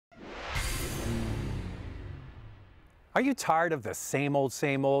Are you tired of the same old,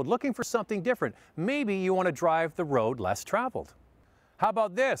 looking for something different? Maybe you want to drive the road less traveled. How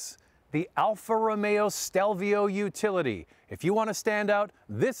about this? The Alfa Romeo Stelvio utility. If you want to stand out,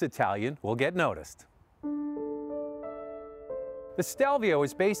 this Italian will get noticed. The Stelvio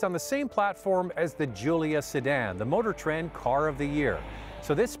is based on the same platform as the Giulia sedan, the Motor Trend Car of the Year.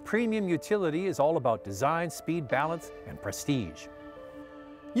 So this premium utility is all about design, speed, balance, and prestige.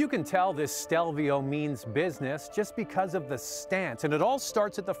 You can tell this Stelvio means business just because of the stance, and it all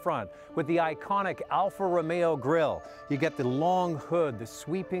starts at the front with the iconic Alfa Romeo grille. You get the long hood, the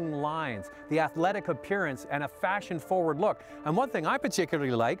sweeping lines, the athletic appearance, and a fashion-forward look. And one thing I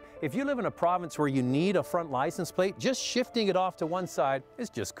particularly like, if you live in a province where you need a front license plate, just shifting it off to one side is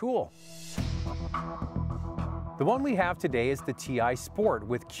just cool. The one we have today is the TI Sport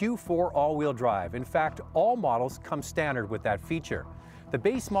with Q4 all-wheel drive. In fact, all models come standard with that feature. The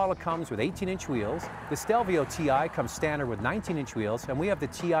base model comes with 18-inch wheels, the Stelvio TI comes standard with 19-inch wheels, and we have the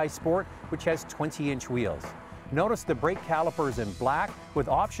TI Sport, which has 20-inch wheels. Notice the brake calipers in black with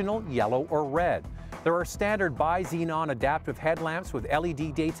optional yellow or red. There are standard bi-xenon adaptive headlamps with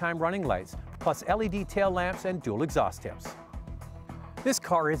LED daytime running lights, plus LED tail lamps and dual exhaust tips. This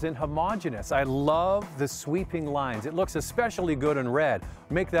car isn't homogeneous. I love the sweeping lines. It looks especially good in red.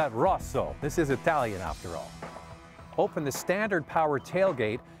 Make that rosso. This is Italian after all. Open the standard power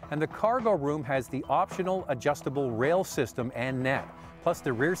tailgate, and the cargo room has the optional adjustable rail system and net. Plus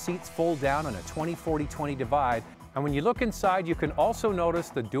the rear seats fold down on a 20-40-20 divide, and when you look inside you can also notice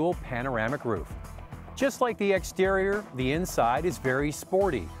the dual panoramic roof. Just like the exterior, the inside is very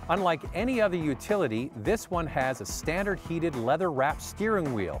sporty. Unlike any other utility, this one has a standard heated leather-wrapped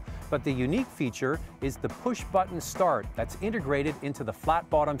steering wheel, but the unique feature is the push-button start that's integrated into the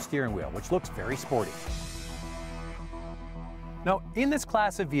flat-bottom steering wheel, which looks very sporty. Now, in this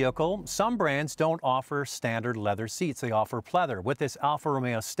class of vehicle, some brands don't offer standard leather seats. They offer pleather. With this Alfa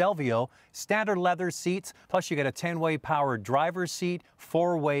Romeo Stelvio, standard leather seats, plus you get a 10-way powered driver's seat,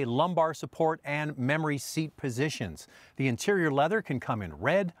 4-way lumbar support, and memory seat positions. The interior leather can come in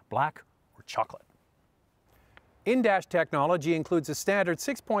red, black, or chocolate. In-dash technology includes a standard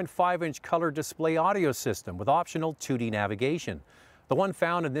 6.5-inch color display audio system with optional 2D navigation. The one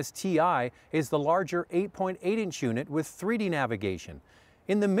found in this TI is the larger 8.8-inch unit with 3D navigation.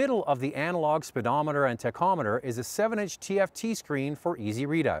 In the middle of the analog speedometer and tachometer is a 7-inch TFT screen for easy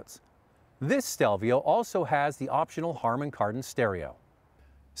readouts. This Stelvio also has the optional Harman Kardon stereo.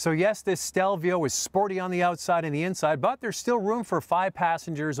 So yes, this Stelvio is sporty on the outside and the inside, but there's still room for 5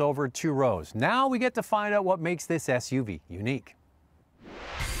 passengers over 2 rows. Now we get to find out what makes this SUV unique.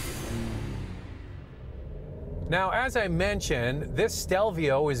 Now, as I mentioned, this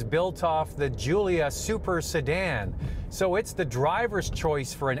Stelvio is built off the Giulia Super Sedan, so it's the driver's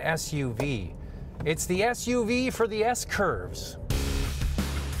choice for an SUV. It's the SUV for the S-curves.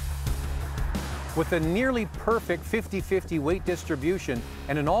 With a nearly perfect 50-50 weight distribution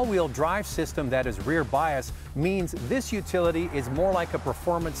and an all-wheel drive system that is rear bias means this utility is more like a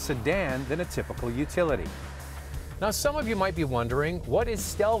performance sedan than a typical utility. Now, some of you might be wondering, what is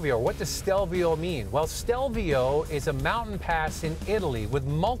Stelvio? What does Stelvio mean? Well, Stelvio is a mountain pass in Italy with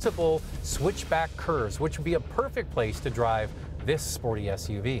multiple switchback curves, which would be a perfect place to drive this sporty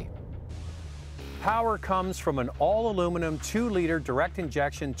SUV. Power comes from an all-aluminum 2-liter direct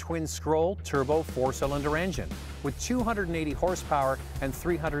injection twin-scroll turbo 4-cylinder engine with 280 horsepower and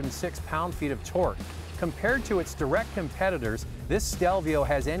 306 pound-feet of torque. Compared to its direct competitors, this Stelvio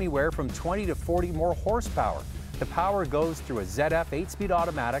has anywhere from 20 to 40 more horsepower. The power goes through a ZF 8-speed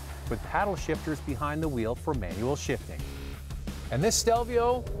automatic with paddle shifters behind the wheel for manual shifting. And this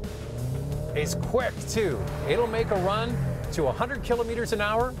Stelvio is quick too. It'll make a run to 100 kilometers an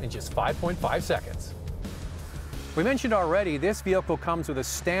hour in just 5.5 seconds. We mentioned already, this vehicle comes with a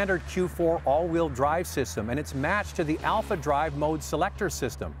standard Q4 all-wheel drive system, and it's matched to the Alpha Drive Mode Selector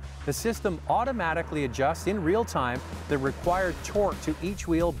system. The system automatically adjusts in real time the required torque to each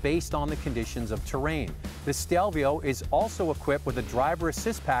wheel based on the conditions of terrain. The Stelvio is also equipped with a driver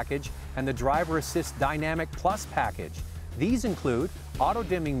assist package and the driver assist dynamic plus package. These include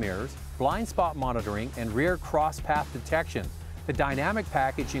auto-dimming mirrors, blind spot monitoring, and rear cross-path detection. The dynamic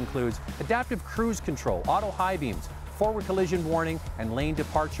package includes adaptive cruise control, auto high beams, forward collision warning, and lane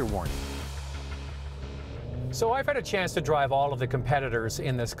departure warning. So I've had a chance to drive all of the competitors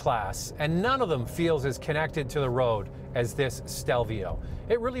in this class, and none of them feels as connected to the road as this Stelvio.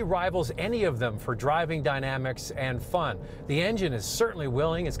 It really rivals any of them for driving dynamics and fun. The engine is certainly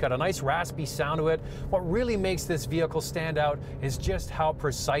willing. It's got a nice raspy sound to it. What really makes this vehicle stand out is just how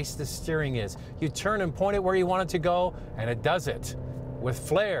precise the steering is. You turn and point it where you want it to go, and it does it with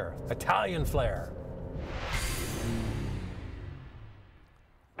flair, Italian flair.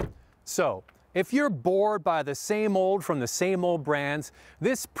 So, if you're bored by the same old from the same old brands,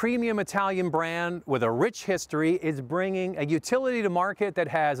 this premium Italian brand with a rich history is bringing a utility to market that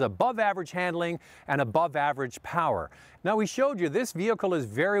has above average handling and above average power. Now, we showed you this vehicle is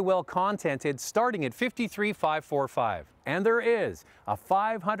very well contented, starting at $53,545. And there is a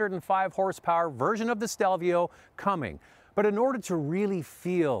 505 horsepower version of the Stelvio coming. But in order to really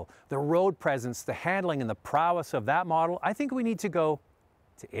feel the road presence, the handling, and the prowess of that model, I think we need to go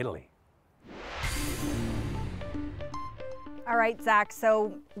to Italy. All right, Zach,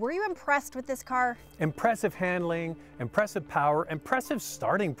 so were you impressed with this car? Impressive handling, impressive power, impressive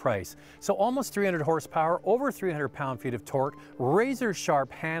starting price. So almost 300 horsepower, over 300 pound-feet of torque, razor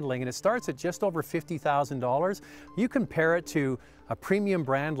sharp handling, and it starts at just over $50,000. You compare it to a premium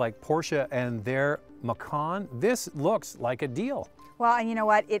brand like Porsche and their Macan, this looks like a deal. Well, and you know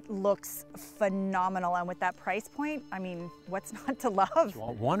what? It looks phenomenal, and with that price point, I mean, what's not to love?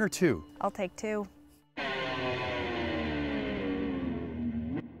 Well, one or two? I'll take two.